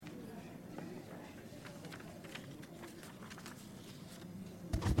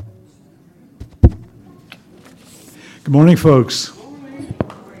Good morning, folks.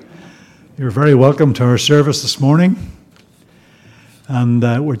 You're very welcome to our service this morning. And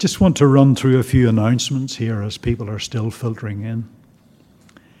we just want to run through a few announcements here as people are still filtering in.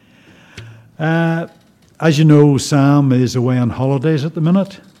 As you know, Sam is away on holidays at the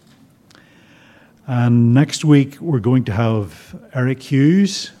minute. And next week we're going to have Eric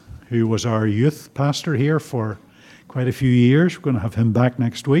Hughes, who was our youth pastor here for quite a few years. We're going to have him back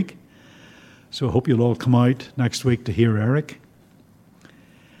next week. So I hope you'll all come out next week to hear Eric.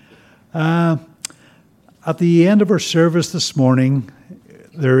 At the end of our service this morning,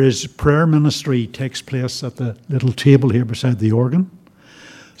 there is prayer ministry takes place at the little table here beside the organ.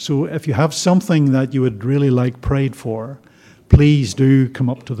 So if you have something that you would really like prayed for, please do come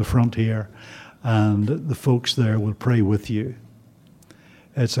up to the front here and the folks there will pray with you.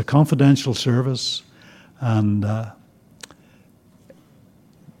 It's a confidential service, and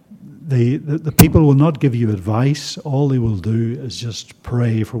the people will not give you advice. All they will do is just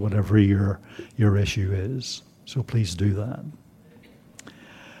pray for whatever your issue is. So please do that.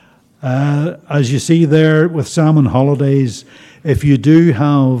 As you see there with Sam on holidays, if you do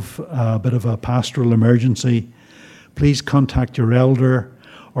have a bit of a pastoral emergency, please contact your elder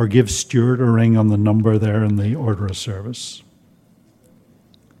or give Stuart a ring on the number there in the order of service.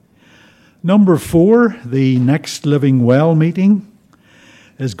 Number 4, the next Living Well meeting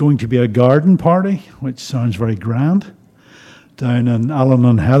is going to be a garden party, which sounds very grand, down in Alan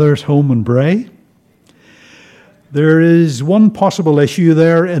and Heather's home in Bray. There is one possible issue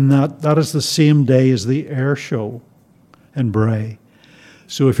there in that is the same day as the air show in Bray.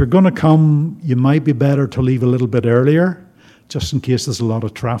 So if you're going to come, you might be better to leave a little bit earlier, just in case there's a lot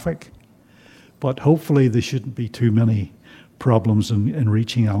of traffic. But hopefully there shouldn't be too many problems in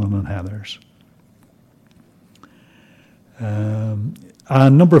reaching Alan and Heather's.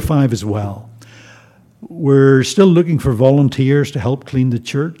 And number 5 as well. We're still looking for volunteers to help clean the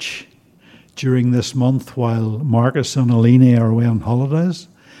church during this month while Marcus and Aline are away on holidays.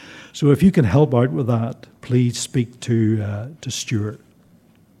 So if you can help out with that, please speak to Stuart.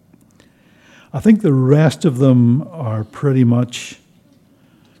 I think the rest of them are pretty much,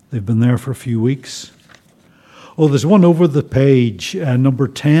 they've been there for a few weeks. Oh, there's one over the page, number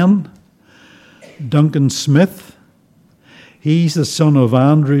 10, Duncan Smith. He's the son of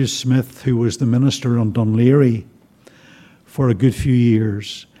Andrew Smith, who was the minister on Dunleary for a good few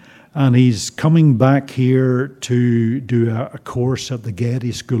years. And he's coming back here to do a course at the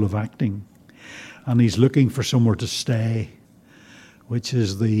Gaiety School of Acting. And he's looking for somewhere to stay, which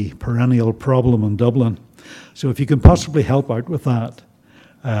is the perennial problem in Dublin. So if you can possibly help out with that,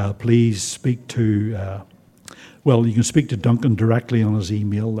 please speak to, you can speak to Duncan directly on his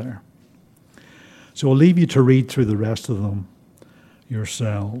email there. So I'll leave you to read through the rest of them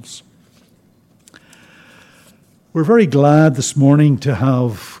yourselves. We're very glad this morning to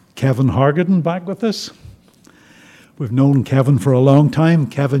have Kevin Hargadon back with us. We've known Kevin for a long time.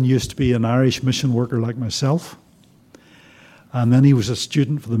 Kevin used to be an Irish mission worker like myself. And then he was a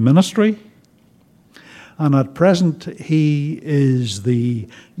student for the ministry. And at present, he is the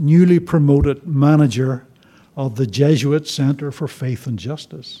newly promoted manager of the Jesuit Centre for Faith and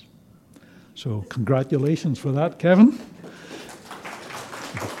Justice. So congratulations for that, Kevin.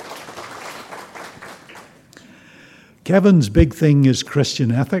 Kevin's big thing is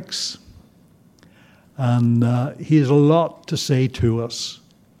Christian ethics, and he has a lot to say to us.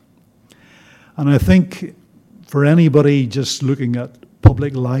 And I think for anybody just looking at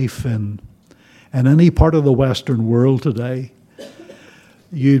public life in any part of the Western world today,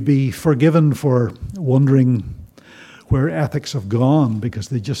 you'd be forgiven for wondering where ethics have gone, because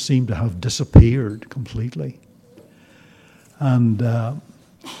they just seem to have disappeared completely. And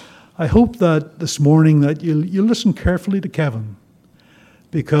I hope that this morning that you listen carefully to Kevin,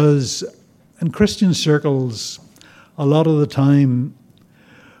 because in Christian circles, a lot of the time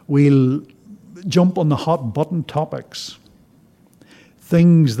we'll jump on the hot button topics,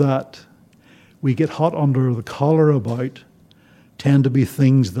 things that we get hot under the collar about tend to be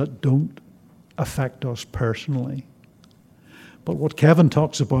things that don't affect us personally. But what Kevin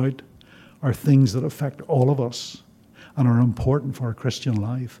talks about are things that affect all of us and are important for our Christian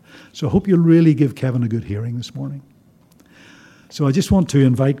life. So I hope you'll really give Kevin a good hearing this morning. So I just want to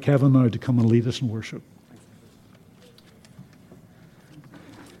invite Kevin now to come and lead us in worship.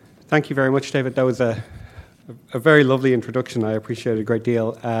 Thank you very much, David. That was a A very lovely introduction. I appreciate it a great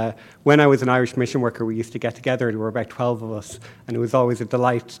deal. When I was an Irish mission worker, we used to get together. There were about 12 of us, and it was always a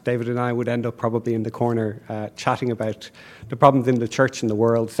delight. David and I would end up probably in the corner chatting about the problems in the church and the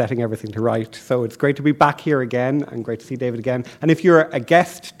world, setting everything to right. So it's great to be back here again, and great to see David again. And if you're a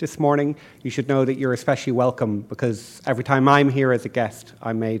guest this morning, you should know that you're especially welcome, because every time I'm here as a guest,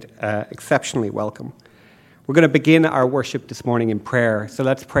 I'm made exceptionally welcome. We're going to begin our worship this morning in prayer, so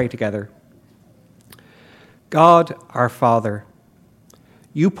let's pray together. God, our Father,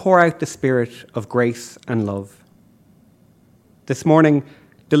 you pour out the Spirit of grace and love. This morning,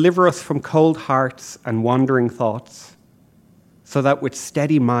 deliver us from cold hearts and wandering thoughts, so that with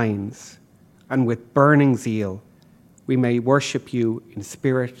steady minds and with burning zeal, we may worship you in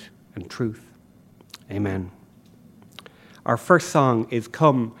spirit and truth. Amen. Our first song is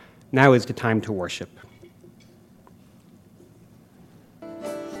Come, Now is the Time to Worship.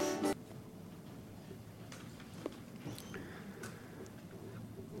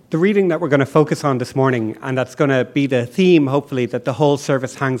 The reading that we're going to focus on this morning, and that's going to be the theme, hopefully, that the whole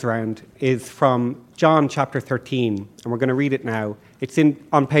service hangs around, is from John chapter 13, and we're going to read it now. It's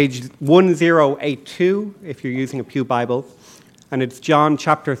on page 1082, if you're using a Pew Bible, and it's John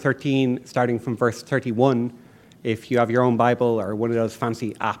chapter 13, starting from verse 31, if you have your own Bible or one of those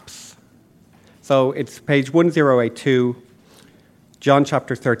fancy apps. So it's page 1082, John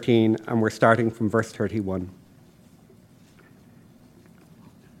chapter 13, and we're starting from verse 31.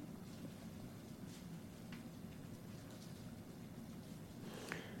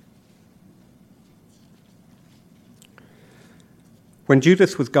 When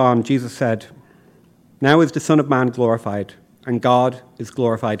Judas was gone, Jesus said, "Now is the Son of Man glorified, and God is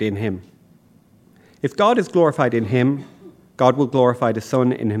glorified in him. If God is glorified in him, God will glorify the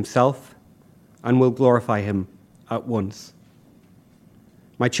Son in himself, and will glorify him at once.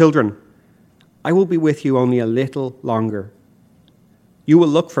 My children, I will be with you only a little longer. You will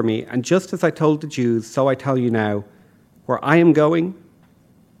look for me, and just as I told the Jews, so I tell you now, where I am going,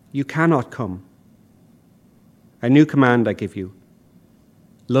 you cannot come. A new command I give you.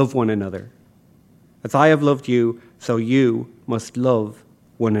 Love one another. As I have loved you, so you must love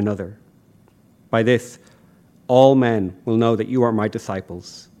one another. By this, all men will know that you are my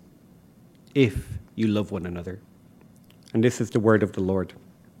disciples, if you love one another." And this is the word of the Lord.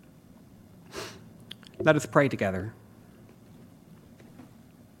 Let us pray together.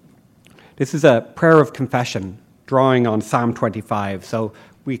 This is a prayer of confession, drawing on Psalm 25, so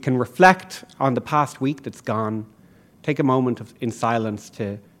we can reflect on the past week that's gone. Take a moment in silence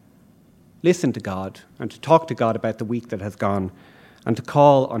to listen to God and to talk to God about the week that has gone and to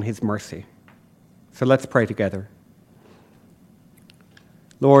call on his mercy. So let's pray together.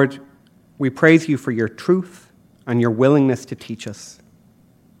 Lord, we praise you for your truth and your willingness to teach us.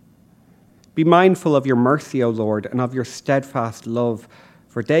 Be mindful of your mercy, O Lord, and of your steadfast love,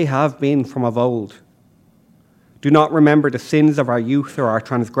 for they have been from of old. Do not remember the sins of our youth or our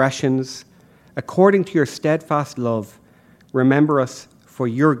transgressions. According to your steadfast love, remember us for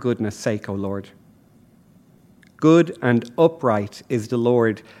your goodness' sake, O Lord. Good and upright is the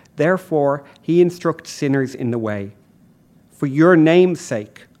Lord. Therefore, he instructs sinners in the way. For your name's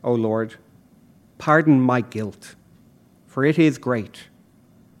sake, O Lord, pardon my guilt, for it is great.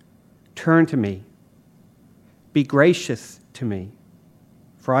 Turn to me. Be gracious to me,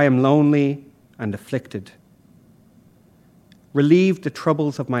 for I am lonely and afflicted. Relieve the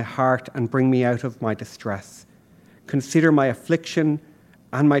troubles of my heart and bring me out of my distress. Consider my affliction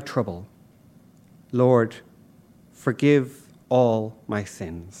and my trouble. Lord, forgive all my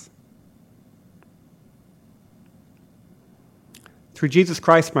sins. Through Jesus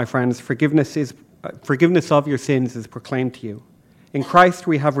Christ, my friends, forgiveness of your sins is proclaimed to you. In Christ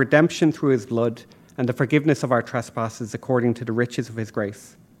we have redemption through his blood and the forgiveness of our trespasses according to the riches of his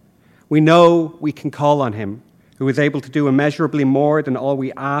grace. We know we can call on him, who is able to do immeasurably more than all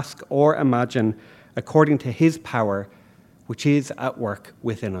we ask or imagine, according to his power, which is at work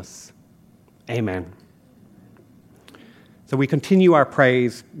within us. Amen. So we continue our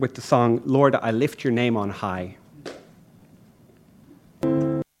praise with the song, "Lord, I Lift Your Name on High."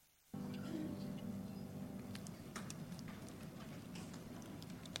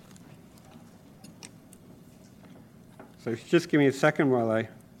 So just give me a second while I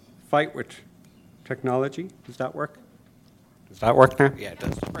fight with technology. Does that work? Does that work now? Yeah, it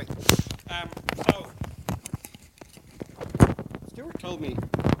does. Great. So, Stuart told me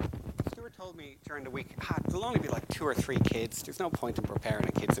during the week, there'll only be like 2 or 3 kids. There's no point in preparing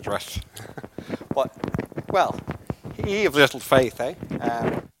a kid's address. But, well, he of little faith, eh?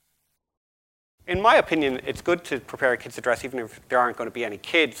 In in my opinion, it's good to prepare a kids' address even if there aren't going to be any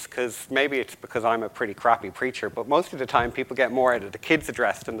kids, because maybe it's because I'm a pretty crappy preacher, but most of the time people get more out of the kids'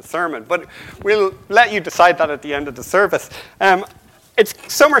 address than the sermon. But we'll let you decide that at the end of the service. It's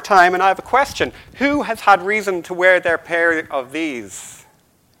summertime, and I have a question. Who has had reason to wear their pair of these?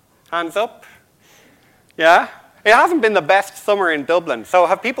 Hands up. Yeah? It hasn't been the best summer in Dublin. So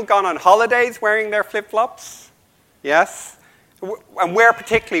have people gone on holidays wearing their flip-flops? Yes? And where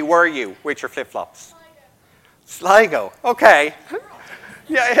particularly were you with your flip-flops? Sligo. Okay.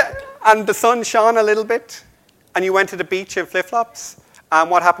 Yeah. And the sun shone a little bit? And you went to the beach in flip-flops? And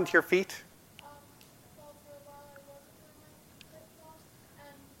what happened to your feet?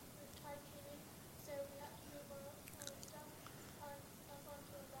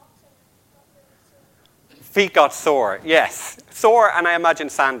 Feet got sore, yes. Sore and I imagine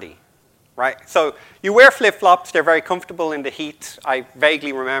sandy, right? So you wear flip-flops, they're very comfortable in the heat. I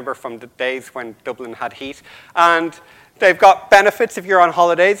vaguely remember from the days when Dublin had heat. And they've got benefits if you're on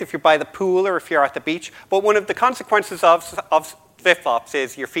holidays, if you're by the pool or if you're at the beach. But one of the consequences of flip-flops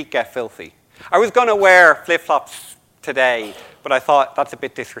is your feet get filthy. I was going to wear flip-flops today, but I thought that's a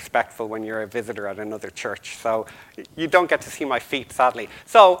bit disrespectful when you're a visitor at another church. So you don't get to see my feet, sadly.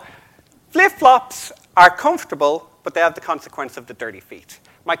 So flip-flops are comfortable, but they have the consequence of the dirty feet.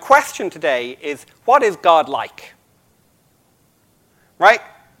 My question today is, what is God like? Right?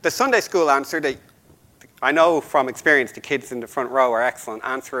 The Sunday school answer, I know from experience the kids in the front row are excellent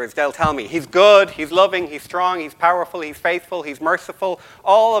answerers. They'll tell me, he's good, he's loving, he's strong, he's powerful, he's faithful, he's merciful,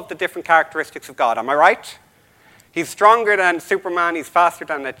 all of the different characteristics of God. Am I right? He's stronger than Superman, he's faster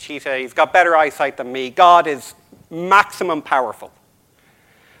than a cheetah, he's got better eyesight than me. God is maximum powerful.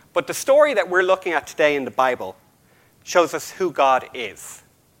 But the story that we're looking at today in the Bible shows us who God is.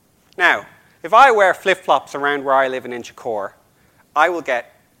 Now, if I wear flip-flops around where I live in Inchicore, I will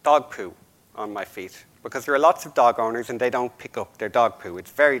get dog poo on my feet because there are lots of dog owners and they don't pick up their dog poo.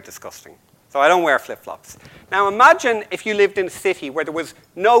 It's very disgusting. So I don't wear flip-flops. Now imagine if you lived in a city where there was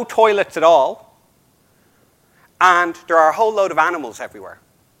no toilets at all and there are a whole load of animals everywhere.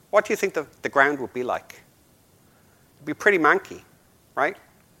 What do you think the ground would be like? It'd be pretty manky, right?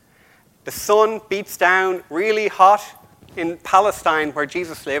 The sun beats down really hot in Palestine where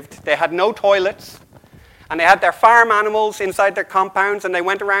Jesus lived. They had no toilets, and they had their farm animals inside their compounds, and they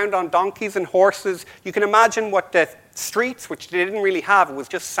went around on donkeys and horses. You can imagine what the streets, which they didn't really have, it was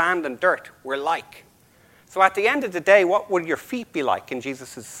just sand and dirt, were like. So at the end of the day, what would your feet be like in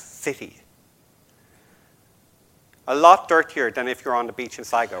Jesus' city? A lot dirtier than if you're on the beach in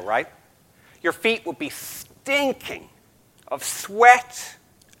Sligo, right? Your feet would be stinking of sweat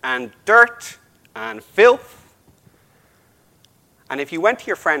and dirt and filth. And if you went to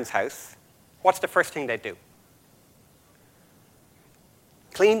your friend's house, what's the first thing they'd do?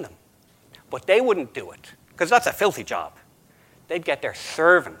 Clean them. But they wouldn't do it, because that's a filthy job. They'd get their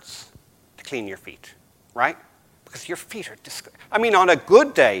servants to clean your feet, right? Because your feet are disgusting. I mean, on a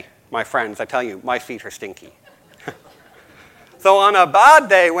good day, my friends, I tell you, my feet are stinky. So on a bad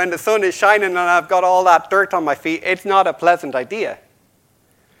day, when the sun is shining and I've got all that dirt on my feet, it's not a pleasant idea.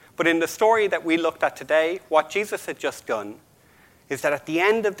 But in the story that we looked at today, what Jesus had just done is that at the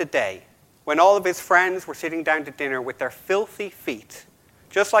end of the day, when all of his friends were sitting down to dinner with their filthy feet,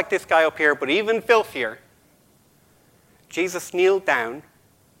 just like this guy up here, but even filthier, Jesus kneeled down,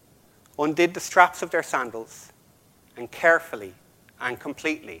 undid the straps of their sandals, and carefully and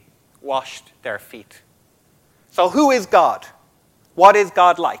completely washed their feet. So who is God? What is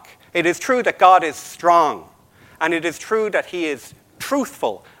God like? It is true that God is strong, and it is true that he is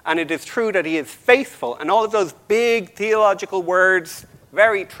truthful, and it is true that he is faithful, and all of those big theological words,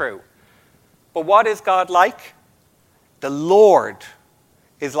 very true. But what is God like? The Lord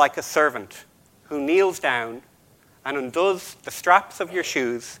is like a servant who kneels down and undoes the straps of your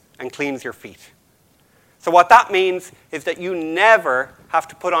shoes and cleans your feet. So what that means is that you never have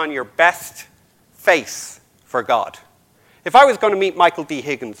to put on your best face for God. If I was going to meet Michael D.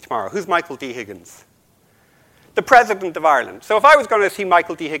 Higgins tomorrow, who's Michael D. Higgins? The President of Ireland. So if I was going to see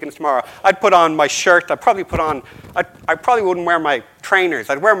Michael D. Higgins tomorrow, I'd put on my shirt, I probably wouldn't wear my trainers,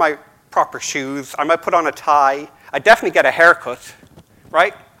 I'd wear my proper shoes, I might put on a tie, I'd definitely get a haircut,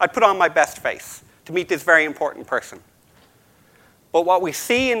 right? I'd put on my best face to meet this very important person. But what we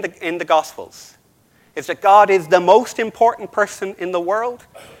see in the Gospels is that God is the most important person in the world,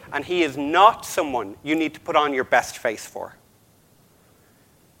 and he is not someone you need to put on your best face for.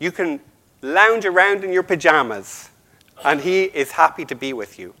 You can lounge around in your pajamas, and he is happy to be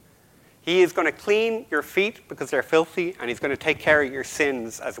with you. He is going to clean your feet because they're filthy, and he's going to take care of your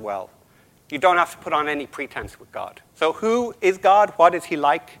sins as well. You don't have to put on any pretense with God. So who is God? What is he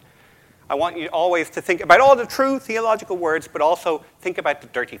like? I want you always to think about all the true theological words, but also think about the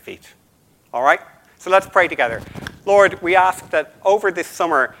dirty feet. All right? So let's pray together. Lord, we ask that over this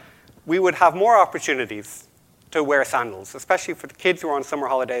summer, we would have more opportunities to wear sandals, especially for the kids who are on summer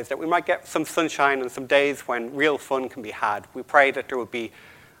holidays, that we might get some sunshine and some days when real fun can be had. We pray that there would be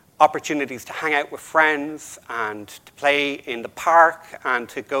opportunities to hang out with friends and to play in the park and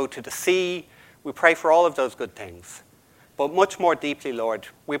to go to the sea. We pray for all of those good things. But much more deeply, Lord,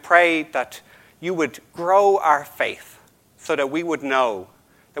 we pray that you would grow our faith so that we would know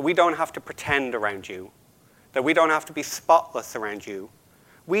that we don't have to pretend around you, that we don't have to be spotless around you.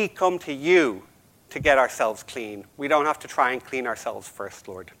 We come to you to get ourselves clean. We don't have to try and clean ourselves first,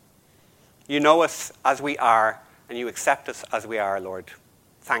 Lord. You know us as we are, and you accept us as we are, Lord.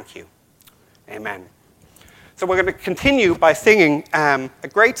 Thank you. Amen. So we're going to continue by singing a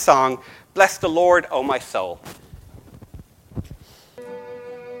great song, Bless the Lord, O my soul.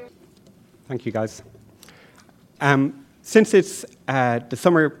 Thank you, guys. Since it's the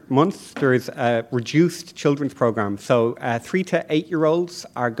summer months, there is a reduced children's program. So 3 to 8-year-olds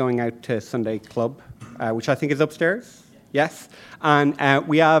are going out to Sunday Club, which I think is upstairs. Yes. And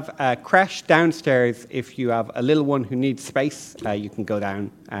we have a creche downstairs. If you have a little one who needs space, you can go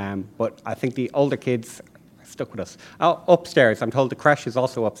down. But I think the older kids are stuck with us. Upstairs, I'm told the creche is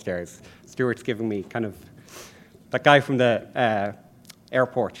also upstairs. Stuart's giving me kind of that guy from the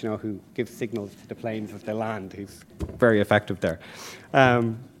airport, who gives signals to the planes as they land. He's very effective there.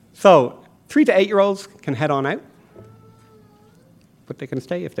 So 3 to 8-year-olds can head on out, but they can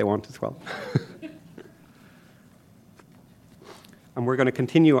stay if they want as well. And we're going to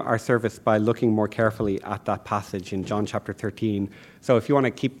continue our service by looking more carefully at that passage in John chapter 13. So if you want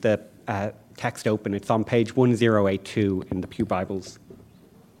to keep the text open, it's on page 1082 in the Pew Bibles.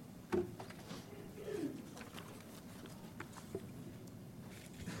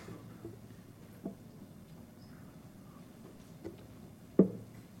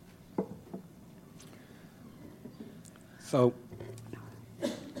 So,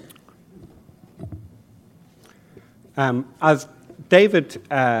 as David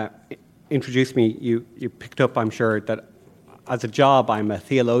introduced me, you picked up, I'm sure, that as a job, I'm a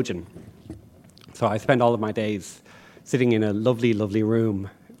theologian. So I spend all of my days sitting in a lovely, lovely room,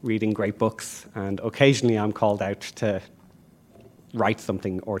 reading great books, and occasionally I'm called out to write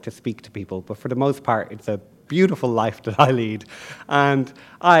something or to speak to people. But for the most part, it's a beautiful life that I lead. And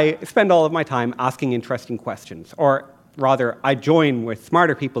I spend all of my time asking interesting questions, or rather, I join with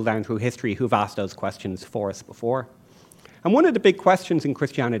smarter people down through history who've asked those questions for us before. And one of the big questions in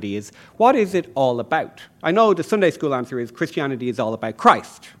Christianity is, what is it all about? I know the Sunday school answer is Christianity is all about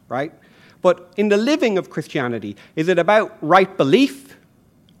Christ, right? But in the living of Christianity, is it about right belief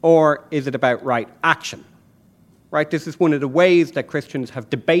or is it about right action? Right? This is one of the ways that Christians have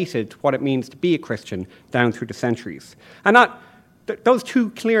debated what it means to be a Christian down through the centuries. And those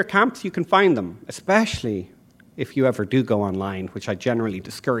two clear camps, you can find them, especially if you ever do go online, which I generally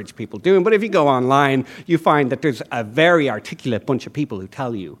discourage people doing. But if you go online, you find that there's a very articulate bunch of people who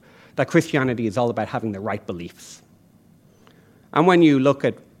tell you that Christianity is all about having the right beliefs. And when you look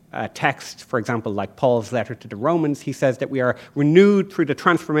at a text, for example, like Paul's letter to the Romans, he says that we are renewed through the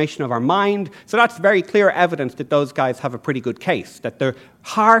transformation of our mind. So that's very clear evidence that those guys have a pretty good case, that the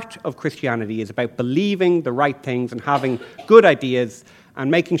heart of Christianity is about believing the right things and having good ideas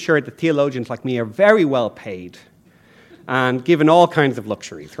and making sure that theologians like me are very well paid and given all kinds of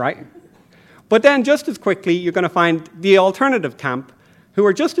luxuries, right? But then just as quickly, you're going to find the alternative camp who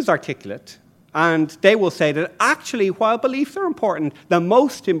are just as articulate, and they will say that actually, while beliefs are important, the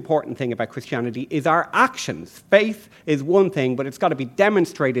most important thing about Christianity is our actions. Faith is one thing, but it's got to be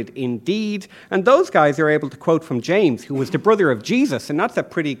demonstrated in deed. And those guys are able to quote from James, who was the brother of Jesus, and that's a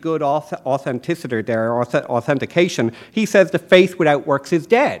pretty good authenticity there, authentication. He says the faith without works is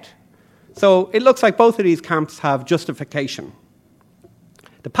dead. So it looks like both of these camps have justification.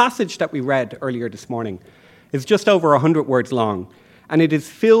 The passage that we read earlier this morning is just over 100 words long, and it is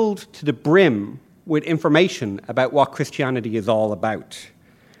filled to the brim with information about what Christianity is all about.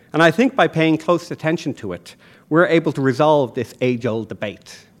 And I think by paying close attention to it, we're able to resolve this age-old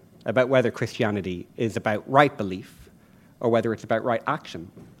debate about whether Christianity is about right belief or whether it's about right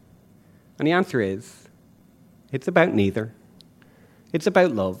action. And the answer is, it's about neither. It's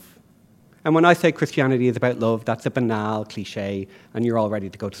about love. And when I say Christianity is about love, that's a banal cliche, and you're all ready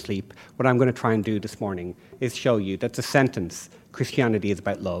to go to sleep. What I'm going to try and do this morning is show you that the sentence, Christianity is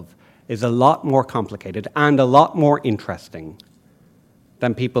about love, is a lot more complicated and a lot more interesting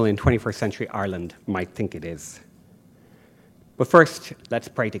than people in 21st century Ireland might think it is. But first, let's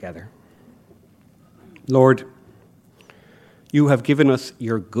pray together. Lord, You have given us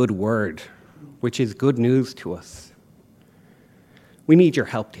your good word, which is good news to us. We need your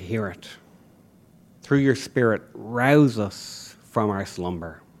help to hear it. Through your Spirit, rouse us from our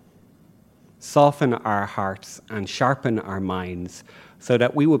slumber. Soften our hearts and sharpen our minds so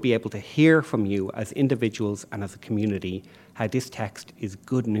that we will be able to hear from you as individuals and as a community how this text is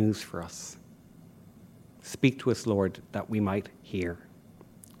good news for us. Speak to us, Lord, that we might hear.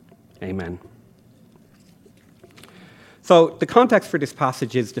 Amen. So the context for this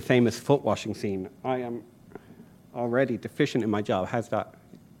passage is the famous foot washing scene. I am already deficient in my job. How's that?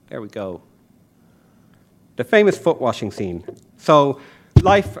 There we go. The famous foot washing scene. So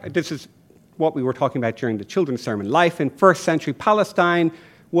this is what we were talking about during the children's sermon. Life in first century Palestine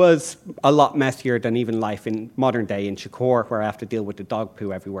was a lot messier than even life in modern day in Shakur, where I have to deal with the dog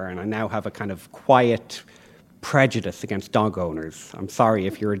poo everywhere, and I now have a kind of quiet prejudice against dog owners. I'm sorry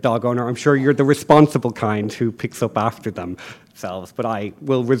if you're a dog owner. I'm sure you're the responsible kind who picks up after themselves, but I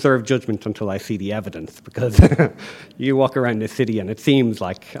will reserve judgment until I see the evidence, because you walk around the city and it seems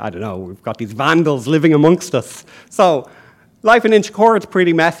like, I don't know, we've got these vandals living amongst us. So life in Shakur is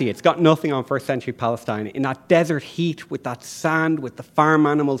pretty messy. It's got nothing on first century Palestine. In that desert heat, with that sand, with the farm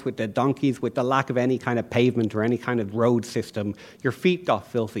animals, with the donkeys, with the lack of any kind of pavement or any kind of road system, your feet got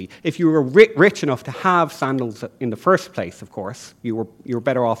filthy. If you were rich enough to have sandals in the first place, of course, you were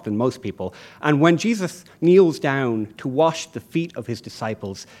better off than most people. And when Jesus kneels down to wash the feet of his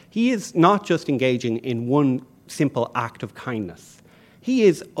disciples, he is not just engaging in one simple act of kindness. He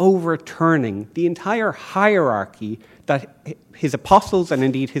is overturning the entire hierarchy that his apostles and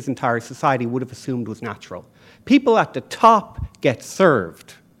indeed his entire society would have assumed was natural. People at the top get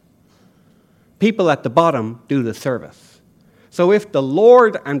served. People at the bottom do the service. So if the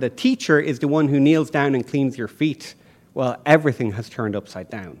Lord and the teacher is the one who kneels down and cleans your feet, well, everything has turned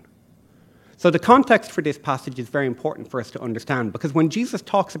upside down. So the context for this passage is very important for us to understand, because when Jesus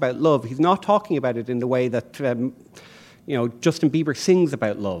talks about love, he's not talking about it in the way that Justin Bieber sings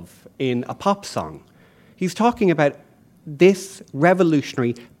about love in a pop song. He's talking about this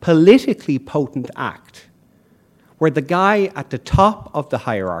revolutionary, politically potent act where the guy at the top of the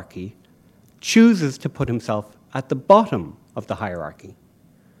hierarchy chooses to put himself at the bottom of the hierarchy.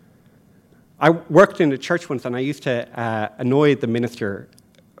 I worked in a church once, and I used to annoy the minister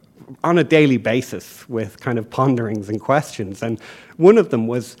on a daily basis with kind of ponderings and questions. And one of them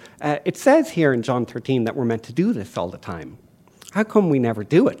was, it says here in John 13 that we're meant to do this all the time. How come we never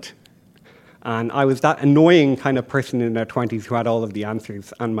do it? And I was that annoying kind of person in their 20s who had all of the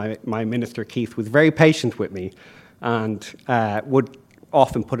answers. And my minister, Keith, was very patient with me and would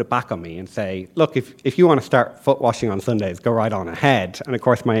often put it back on me and say, look, if you want to start foot washing on Sundays, go right on ahead. And of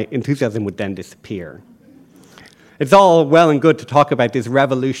course, my enthusiasm would then disappear. It's all well and good to talk about this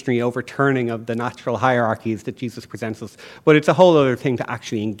revolutionary overturning of the natural hierarchies that Jesus presents us, but it's a whole other thing to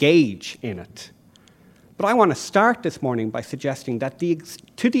actually engage in it. But I want to start this morning by suggesting that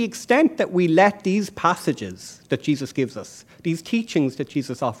to the extent that we let these passages that Jesus gives us, these teachings that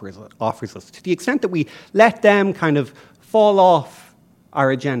Jesus offers us, to the extent that we let them kind of fall off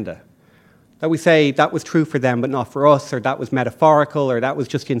our agenda, that we say that was true for them but not for us, or that was metaphorical, or that was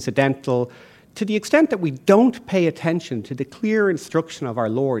just incidental, to the extent that we don't pay attention to the clear instruction of our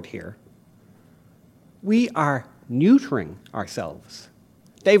Lord here, we are neutering ourselves.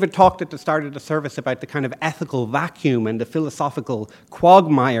 David talked at the start of the service about the kind of ethical vacuum and the philosophical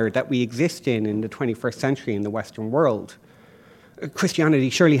quagmire that we exist in the 21st century in the Western world. Christianity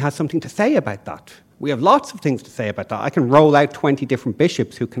surely has something to say about that. We have lots of things to say about that. I can roll out 20 different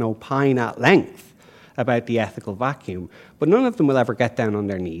bishops who can opine at length about the ethical vacuum, but none of them will ever get down on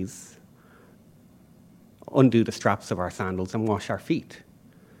their knees, undo the straps of our sandals, and wash our feet.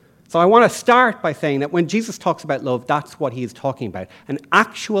 So I want to start by saying that when Jesus talks about love, that's what he is talking about, an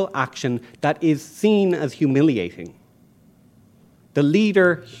actual action that is seen as humiliating. The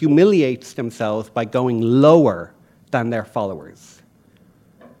leader humiliates themselves by going lower than their followers.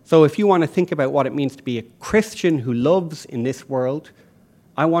 So if you want to think about what it means to be a Christian who loves in this world,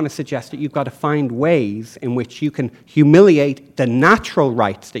 I want to suggest that you've got to find ways in which you can humiliate the natural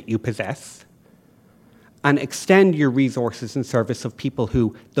rights that you possess and extend your resources in service of people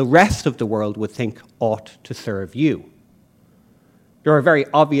who the rest of the world would think ought to serve you. There are very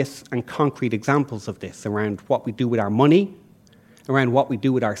obvious and concrete examples of this around what we do with our money, around what we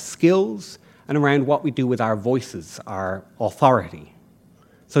do with our skills, and around what we do with our voices, our authority.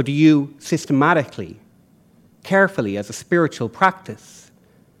 So do you systematically, carefully, as a spiritual practice,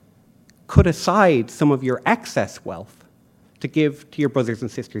 put aside some of your excess wealth to give to your brothers and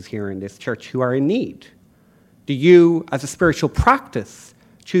sisters here in this church who are in need? Do you, as a spiritual practice,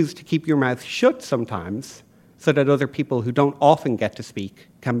 choose to keep your mouth shut sometimes so that other people who don't often get to speak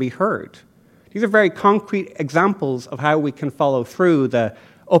can be heard. These are very concrete examples of how we can follow through the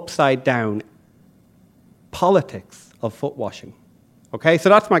upside-down politics of foot washing. Okay, so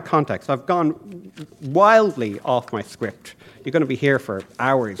that's my context. I've gone wildly off my script. You're going to be here for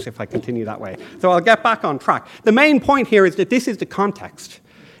hours if I continue that way. So I'll get back on track. The main point here is that this is the context.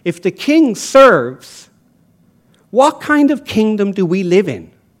 If the king serves, what kind of kingdom do we live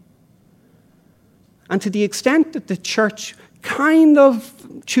in? And to the extent that the church kind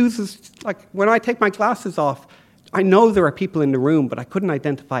of chooses, like when I take my glasses off, I know there are people in the room, but I couldn't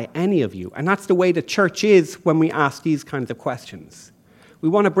identify any of you. And that's the way the church is when we ask these kinds of questions. We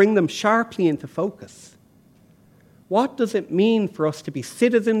want to bring them sharply into focus. What does it mean for us to be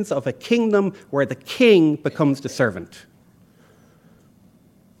citizens of a kingdom where the king becomes the servant?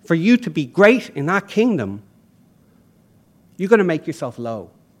 For you to be great in that kingdom, you're going to make yourself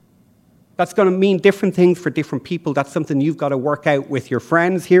low. That's going to mean different things for different people. That's something you've got to work out with your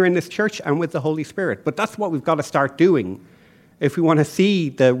friends here in this church and with the Holy Spirit. But that's what we've got to start doing if we want to see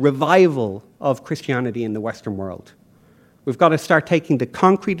the revival of Christianity in the Western world. We've got to start taking the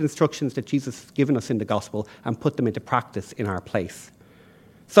concrete instructions that Jesus has given us in the gospel and put them into practice in our place.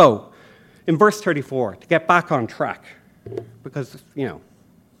 So, in verse 34, to get back on track, because,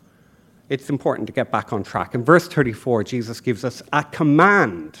 it's important to get back on track. In verse 34, Jesus gives us a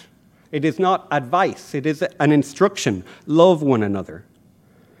command. It is not advice. It is an instruction. Love one another.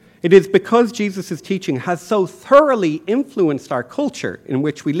 It is because Jesus' teaching has so thoroughly influenced our culture in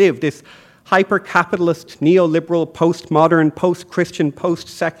which we live, this hyper-capitalist, neoliberal, postmodern, post-Christian,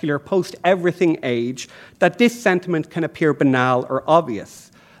 post-secular, post-everything age, that this sentiment can appear banal or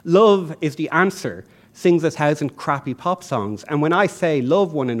obvious. Love is the answer, sings a thousand crappy pop songs. And when I say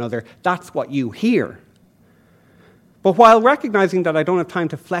love one another, that's what you hear. But while recognizing that I don't have time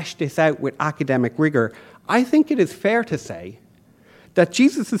to flesh this out with academic rigor, I think it is fair to say that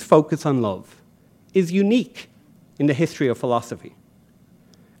Jesus' focus on love is unique in the history of philosophy.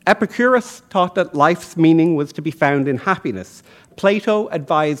 Epicurus taught that life's meaning was to be found in happiness. Plato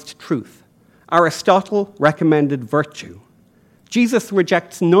advised truth. Aristotle recommended virtue. Jesus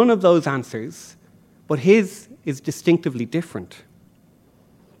rejects none of those answers, but his is distinctively different.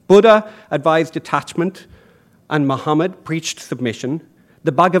 Buddha advised detachment, and Muhammad preached submission.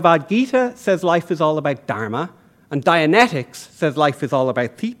 The Bhagavad Gita says life is all about dharma, and Dianetics says life is all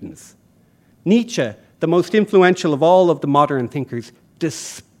about thetans. Nietzsche, the most influential of all of the modern thinkers,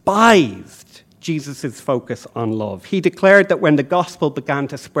 despised Jesus' focus on love. He declared that when the gospel began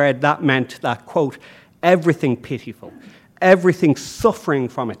to spread, that meant that, quote, everything pitiful, everything suffering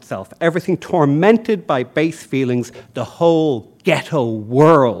from itself, everything tormented by base feelings, the whole ghetto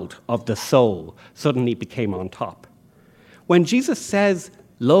world of the soul suddenly became on top. When Jesus says,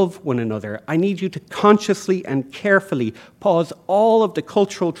 love one another, I need you to consciously and carefully pause all of the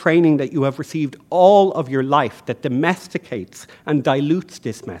cultural training that you have received all of your life that domesticates and dilutes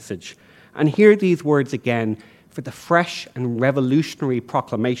this message, and hear these words again for the fresh and revolutionary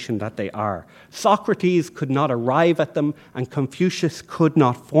proclamation that they are. Socrates could not arrive at them, and Confucius could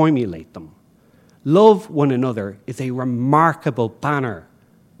not formulate them. Love one another is a remarkable banner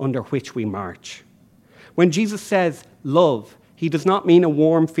under which we march. When Jesus says love, he does not mean a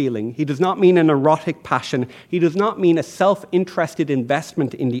warm feeling. He does not mean an erotic passion. He does not mean a self-interested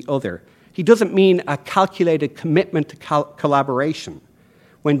investment in the other. He doesn't mean a calculated commitment to collaboration.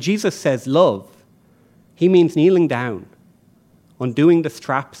 When Jesus says love, he means kneeling down, undoing the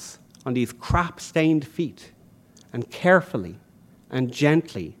straps on these crap-stained feet, and carefully and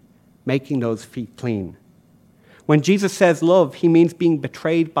gently making those feet clean. When Jesus says love, he means being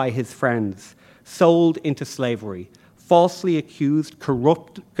betrayed by his friends, sold into slavery, falsely accused,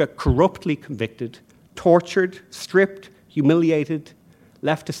 corruptly convicted, tortured, stripped, humiliated,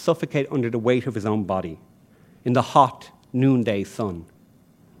 left to suffocate under the weight of his own body in the hot noonday sun.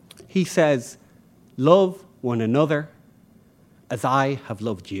 He says, love one another as I have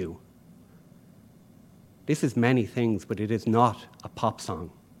loved you. This is many things, but it is not a pop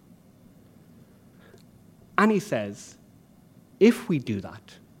song. And he says, if we do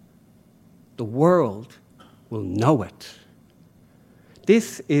that, the world will know it.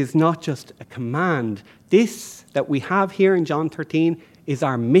 This is not just a command. This that we have here in John 13 is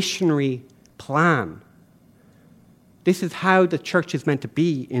our missionary plan. This is how the church is meant to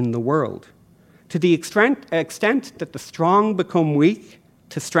be in the world. To the extent that the strong become weak,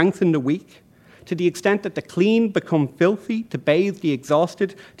 to strengthen the weak, to the extent that the clean become filthy, to bathe the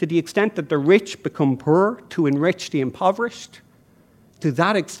exhausted, to the extent that the rich become poor, to enrich the impoverished, to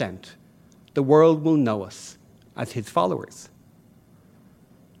that extent, the world will know us as his followers.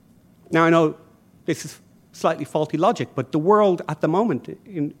 Now, I know this is slightly faulty logic, but the world at the moment,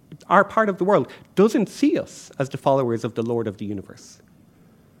 in our part of the world, doesn't see us as the followers of the Lord of the universe.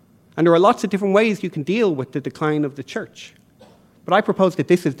 And there are lots of different ways you can deal with the decline of the church. But I propose that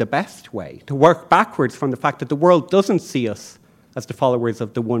this is the best way, to work backwards from the fact that the world doesn't see us as the followers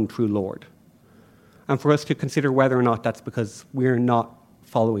of the one true Lord. And for us to consider whether or not that's because we're not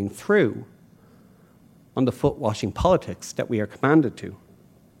following through on the foot-washing politics that we are commanded to.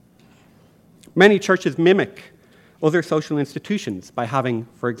 Many churches mimic other social institutions by having,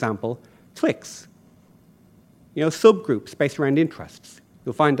 for example, cliques, subgroups based around interests.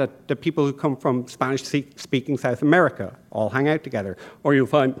 You'll find that the people who come from Spanish-speaking South America all hang out together, or you'll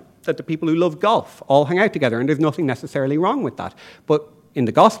find that the people who love golf all hang out together, and there's nothing necessarily wrong with that. But in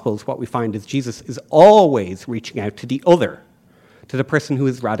the Gospels, what we find is Jesus is always reaching out to the other, to the person who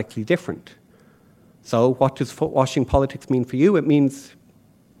is radically different. So what does foot-washing politics mean for you? It means,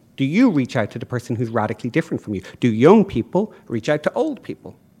 do you reach out to the person who's radically different from you? Do young people reach out to old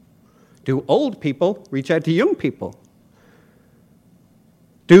people? Do old people reach out to young people?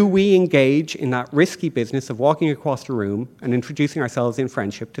 Do we engage in that risky business of walking across the room and introducing ourselves in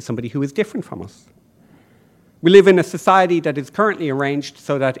friendship to somebody who is different from us? We live in a society that is currently arranged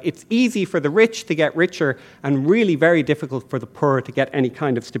so that it's easy for the rich to get richer and really very difficult for the poor to get any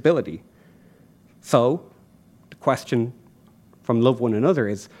kind of stability. So, the question from Love One Another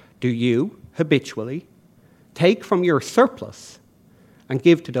is, do you habitually take from your surplus and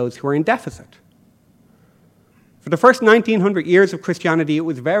give to those who are in deficit? For the first 1900 years of Christianity, it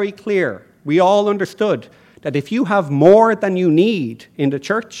was very clear. We all understood that if you have more than you need in the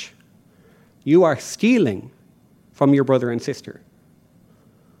church, you are stealing from your brother and sister.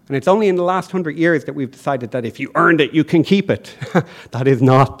 And it's only in the last 100 years that we've decided that if you earned it, you can keep it. That is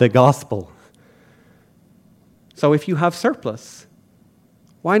not the gospel. So if you have surplus,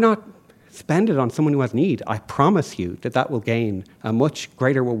 why not spend it on someone who has need? I promise you that will gain a much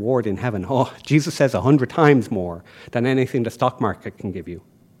greater reward in heaven. Oh, Jesus says 100 times more than anything the stock market can give you.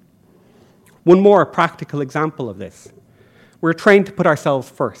 One more practical example of this. We're trained to put ourselves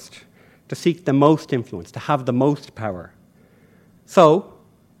first, to seek the most influence, to have the most power. So,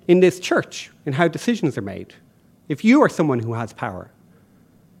 in this church, in how decisions are made, if you are someone who has power,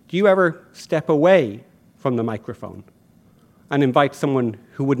 do you ever step away from the microphone and invite someone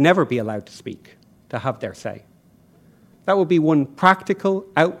who would never be allowed to speak to have their say? That would be one practical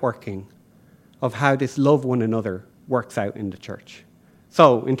outworking of how this love one another works out in the church.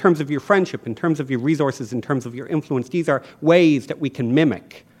 So, in terms of your friendship, in terms of your resources, in terms of your influence, these are ways that we can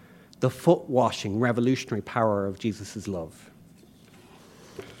mimic the foot-washing, revolutionary power of Jesus' love.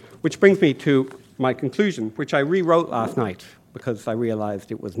 Which brings me to my conclusion, which I rewrote last night because I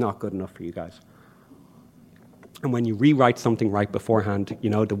realized it was not good enough for you guys. And when you rewrite something right beforehand,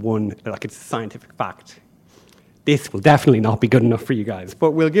 the one, like it's a scientific fact. This will definitely not be good enough for you guys,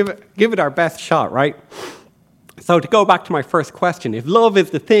 but we'll give it our best shot, right? So to go back to my first question, if love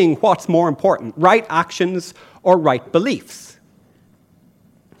is the thing, what's more important, right actions or right beliefs?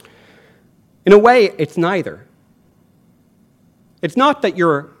 In a way, it's neither. It's not that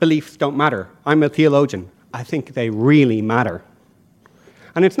your beliefs don't matter. I'm a theologian. I think they really matter.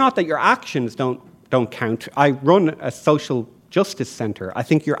 And it's not that your actions don't count. I run a social justice center. I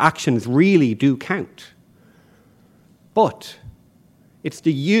think your actions really do count. But it's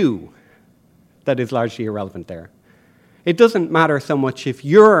the you that is largely irrelevant there. It doesn't matter so much if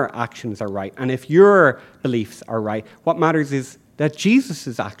your actions are right and if your beliefs are right. What matters is that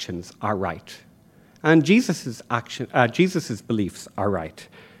Jesus' actions are right and Jesus' beliefs are right.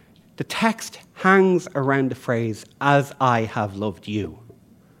 The text hangs around the phrase, "as I have loved you."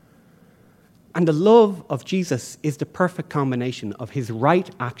 And the love of Jesus is the perfect combination of his right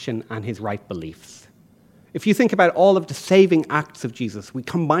action and his right beliefs. If you think about all of the saving acts of Jesus, we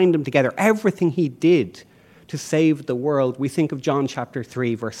combine them together. Everything he did to save the world. We think of John chapter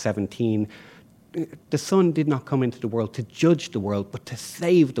 3, verse 17. The Son did not come into the world to judge the world, but to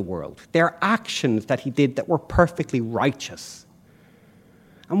save the world. There are actions that he did that were perfectly righteous.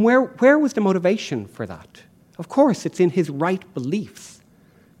 And where was the motivation for that? Of course, it's in his right beliefs.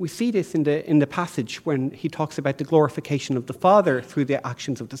 We see this in the passage when he talks about the glorification of the Father through the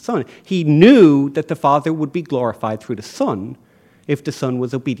actions of the Son. He knew that the Father would be glorified through the Son if the Son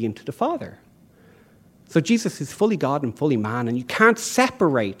was obedient to the Father. So Jesus is fully God and fully man, and you can't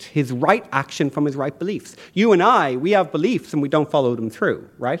separate his right action from his right beliefs. You and I, we have beliefs and we don't follow them through,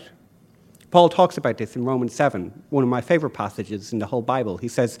 right? Paul talks about this in Romans 7, one of my favorite passages in the whole Bible. He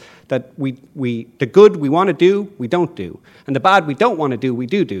says that the good we want to do, we don't do. And the bad we don't want to do, we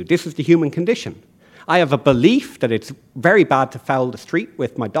do. This is the human condition. I have a belief that it's very bad to foul the street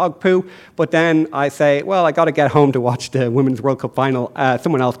with my dog poo, but then I say, well, I got to get home to watch the Women's World Cup final.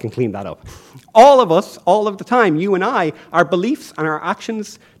 Someone else can clean that up. All of us, all of the time, you and I, our beliefs and our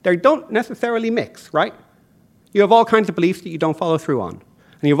actions, they don't necessarily mix, right? You have all kinds of beliefs that you don't follow through on,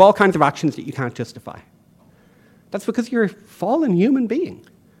 and you have all kinds of actions that you can't justify. That's because you're a fallen human being.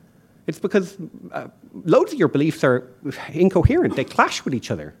 It's because loads of your beliefs are incoherent. They clash with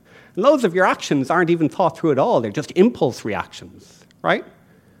each other. Loads of your actions aren't even thought through at all. They're just impulse reactions, right?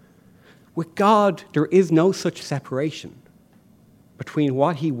 With God, there is no such separation between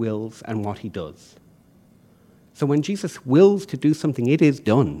what he wills and what he does. So when Jesus wills to do something, it is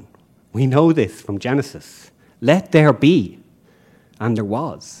done. We know this from Genesis. Let there be. And there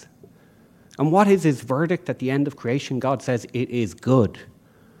was. And what is his verdict at the end of creation? God says it is good.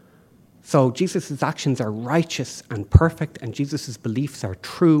 So Jesus' actions are righteous and perfect, and Jesus' beliefs are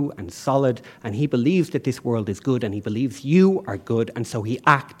true and solid, and he believes that this world is good, and he believes you are good, and so he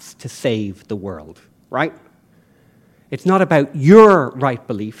acts to save the world, right? It's not about your right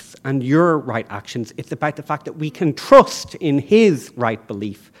beliefs and your right actions. It's about the fact that we can trust in his right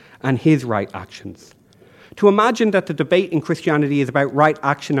belief and his right actions. To imagine that the debate in Christianity is about right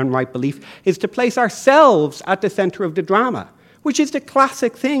action and right belief is to place ourselves at the center of the drama, which is the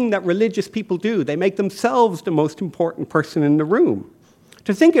classic thing that religious people do. They make themselves the most important person in the room.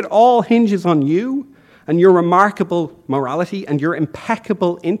 To think it all hinges on you and your remarkable morality and your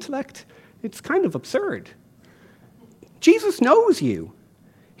impeccable intellect, it's kind of absurd. Jesus knows you.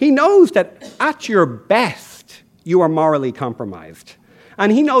 He knows that at your best, you are morally compromised.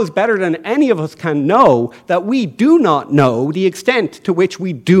 And he knows better than any of us can know that we do not know the extent to which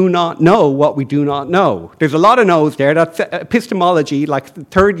we do not know what we do not know. There's a lot of no's there. That's epistemology, like the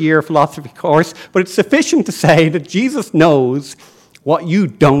third-year philosophy course. But it's sufficient to say that Jesus knows what you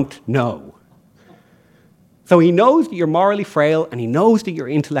don't know. So he knows that you're morally frail, and he knows that you're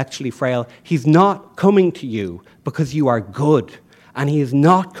intellectually frail. He's not coming to you because you are good. And he is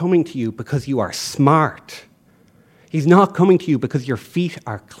not coming to you because you are smart. He's not coming to you because your feet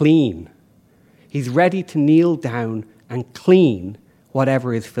are clean. He's ready to kneel down and clean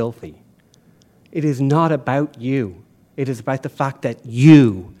whatever is filthy. It is not about you. It is about the fact that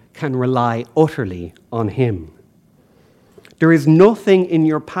you can rely utterly on him. There is nothing in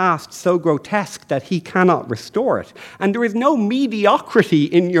your past so grotesque that he cannot restore it. And there is no mediocrity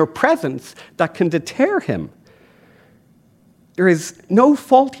in your presence that can deter him. There is no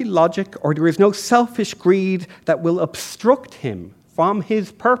faulty logic or there is no selfish greed that will obstruct him from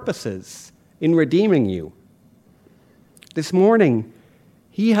his purposes in redeeming you. This morning,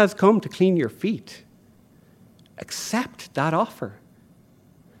 he has come to clean your feet. Accept that offer.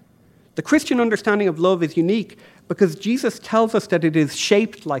 The Christian understanding of love is unique because Jesus tells us that it is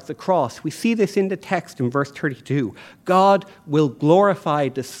shaped like the cross. We see this in the text in verse 32. God will glorify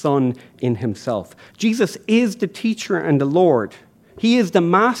the Son in himself. Jesus is the teacher and the Lord. He is the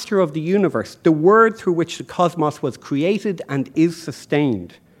master of the universe, the word through which the cosmos was created and is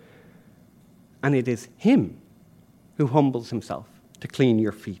sustained. And it is him who humbles himself to clean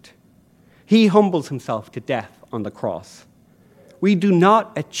your feet. He humbles himself to death on the cross. We do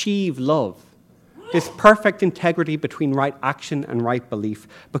not achieve love, this perfect integrity between right action and right belief,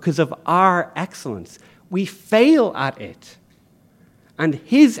 because of our excellence. We fail at it. And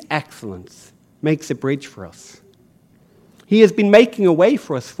his excellence makes a bridge for us. He has been making a way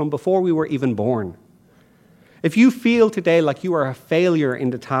for us from before we were even born. If you feel today like you are a failure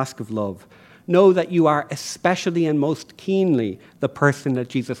in the task of love, know that you are especially and most keenly the person that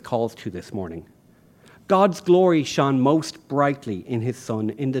Jesus calls to this morning. God's glory shone most brightly in his Son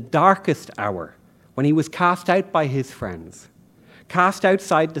in the darkest hour, when he was cast out by his friends, cast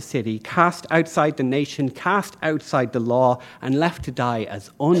outside the city, cast outside the nation, cast outside the law, and left to die as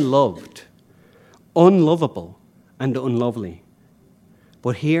unloved, unlovable, and unlovely.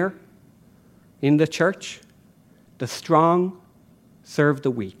 But here, in the church, the strong serve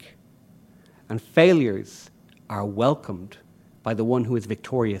the weak, and failures are welcomed by the one who is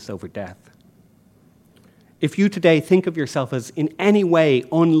victorious over death. If you today think of yourself as in any way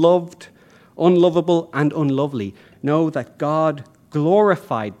unloved, unlovable, and unlovely, know that God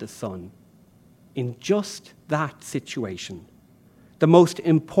glorified the Son in just that situation. The most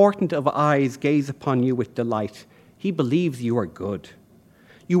important of eyes gaze upon you with delight. He believes you are good.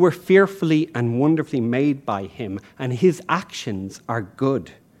 You were fearfully and wonderfully made by him, and his actions are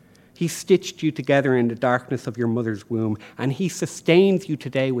good. He stitched you together in the darkness of your mother's womb, and he sustains you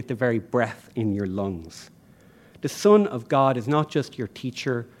today with the very breath in your lungs. The Son of God is not just your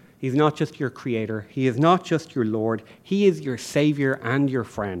teacher. He's not just your creator. He is not just your Lord. He is your Savior and your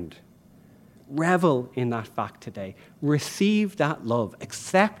friend. Revel in that fact today. Receive that love.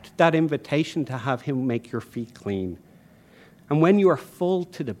 Accept that invitation to have him make your feet clean. And when you are full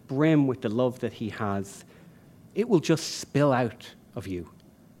to the brim with the love that he has, it will just spill out of you.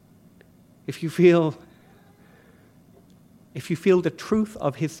 If you feel the truth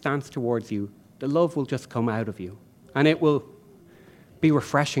of his stance towards you, the love will just come out of you. And it will be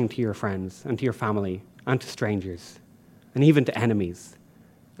refreshing to your friends and to your family and to strangers and even to enemies.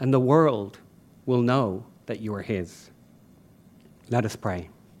 And the world will know that you are his. Let us pray.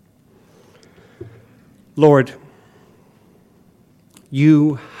 Lord,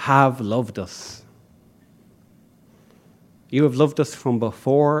 you have loved us. You have loved us from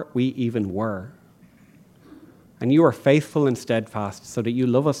before we even were. And you are faithful and steadfast so that you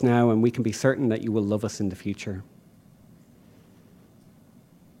love us now, and we can be certain that you will love us in the future.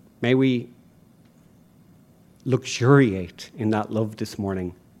 May we luxuriate in that love this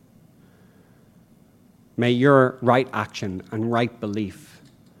morning. May your right action and right belief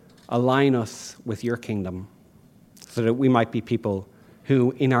align us with your kingdom so that we might be people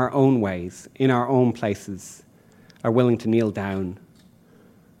who, in our own ways, in our own places, are willing to kneel down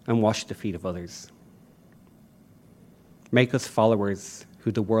and wash the feet of others. Make us followers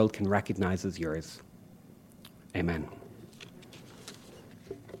who the world can recognize as yours. Amen.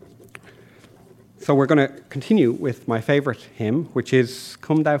 So we're going to continue with my favorite hymn, which is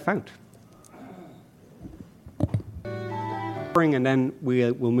Come Thou Fount. And then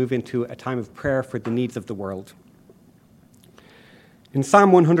we'll move into a time of prayer for the needs of the world. In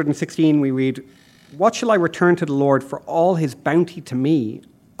Psalm 116 we read, "What shall I return to the Lord for all his bounty to me?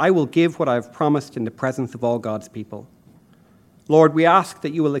 I will give what I have promised in the presence of all God's people." Lord, we ask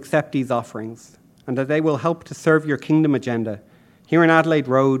that you will accept these offerings and that they will help to serve your kingdom agenda here in Adelaide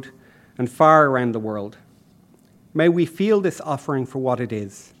Road and far around the world. May we feel this offering for what it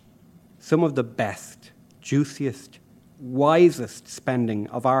is, some of the best, juiciest, wisest spending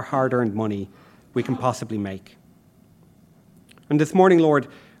of our hard-earned money we can possibly make. And this morning, Lord,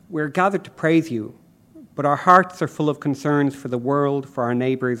 we're gathered to praise you, but our hearts are full of concerns for the world, for our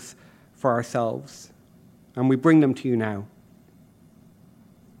neighbours, for ourselves, and we bring them to you now.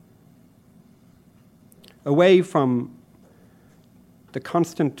 Away from the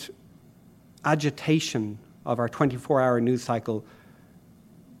constant agitation of our 24-hour news cycle,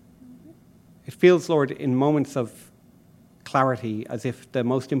 it feels, Lord, in moments of clarity, as if the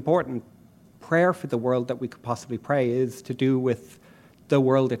most important prayer for the world that we could possibly pray is to do with the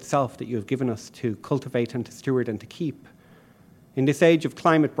world itself that you have given us to cultivate and to steward and to keep. In this age of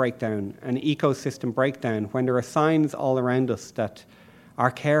climate breakdown and ecosystem breakdown, when there are signs all around us that our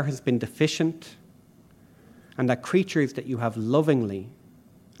care has been deficient and that creatures that you have lovingly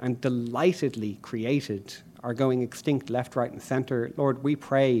and delightedly created are going extinct left, right, and center, Lord, we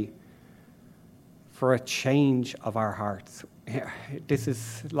pray for a change of our hearts. This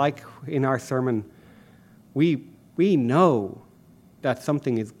is like in our sermon. We know that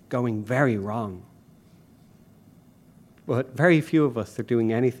something is going very wrong, but very few of us are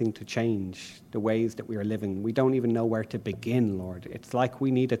doing anything to change the ways that we are living. We don't even know where to begin, Lord. It's like we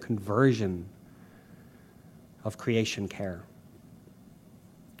need a conversion of creation care.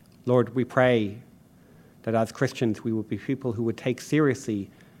 Lord, we pray that as Christians we would be people who would take seriously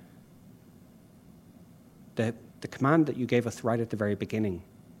the command that you gave us right at the very beginning,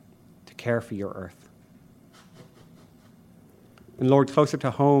 to care for your earth. And Lord, closer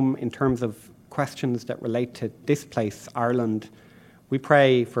to home in terms of questions that relate to this place, Ireland, we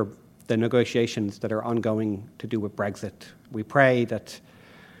pray for the negotiations that are ongoing to do with Brexit. We pray that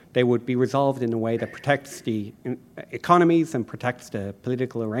they would be resolved in a way that protects the economies and protects the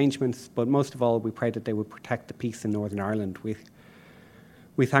political arrangements, but most of all, we pray that they would protect the peace in Northern Ireland.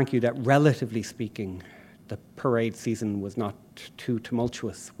 We thank you that, relatively speaking, the parade season was not too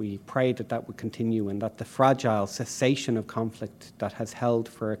tumultuous. We pray that that would continue and that the fragile cessation of conflict that has held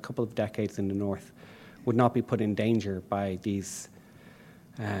for a couple of decades in the north would not be put in danger by these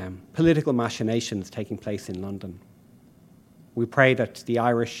political machinations taking place in London. We pray that the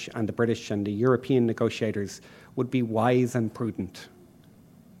Irish and the British and the European negotiators would be wise and prudent.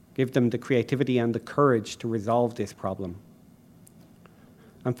 Give them the creativity and the courage to resolve this problem.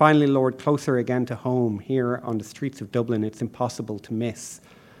 And finally, Lord, closer again to home, here on the streets of Dublin, it's impossible to miss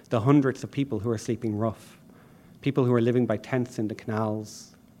the hundreds of people who are sleeping rough, people who are living by tents in the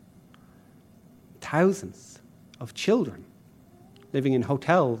canals, thousands of children living in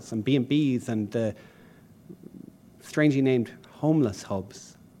hotels and B&Bs and the strangely named homeless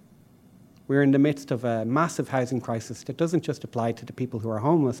hubs. We're in the midst of a massive housing crisis that doesn't just apply to the people who are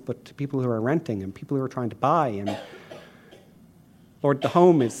homeless, but to people who are renting and people who are trying to buy. And Lord, the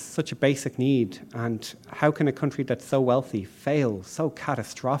home is such a basic need, and how can a country that's so wealthy fail so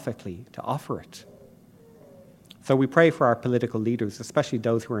catastrophically to offer it? So we pray for our political leaders, especially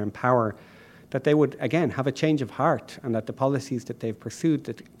those who are in power, that they would, again, have a change of heart, and that the policies that they've pursued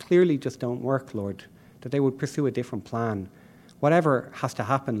that clearly just don't work, Lord, that they would pursue a different plan. Whatever has to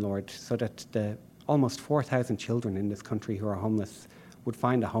happen, Lord, so that the almost 4,000 children in this country who are homeless would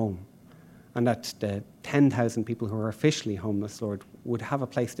find a home, and that the 10,000 people who are officially homeless, Lord, would have a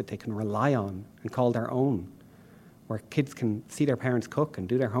place that they can rely on and call their own, where kids can see their parents cook and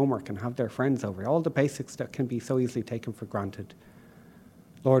do their homework and have their friends over, all the basics that can be so easily taken for granted.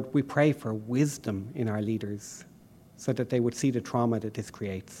 Lord, we pray for wisdom in our leaders so that they would see the trauma that this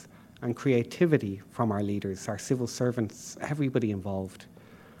creates, and creativity from our leaders, our civil servants, everybody involved,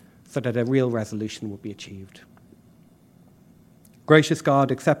 so that a real resolution would be achieved. Gracious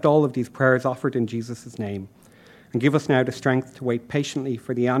God, accept all of these prayers offered in Jesus' name, and give us now the strength to wait patiently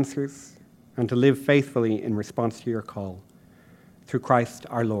for the answers and to live faithfully in response to your call. Through Christ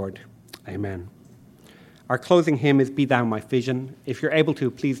our Lord. Amen. Our closing hymn is Be Thou My Vision. If you're able to,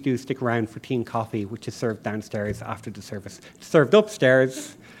 please do stick around for tea and coffee, which is served downstairs after the service. It's served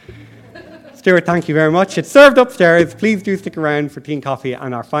upstairs. Stuart, thank you very much. It's served upstairs. Please do stick around for tea and coffee.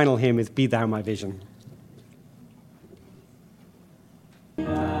 And our final hymn is Be Thou My Vision.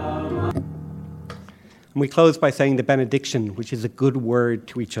 And we close by saying the benediction, which is a good word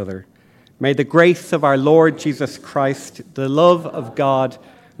to each other. May the grace of our Lord Jesus Christ, the love of God,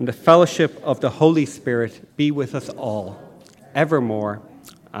 and the fellowship of the Holy Spirit be with us all, evermore.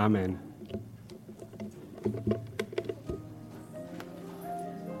 Amen.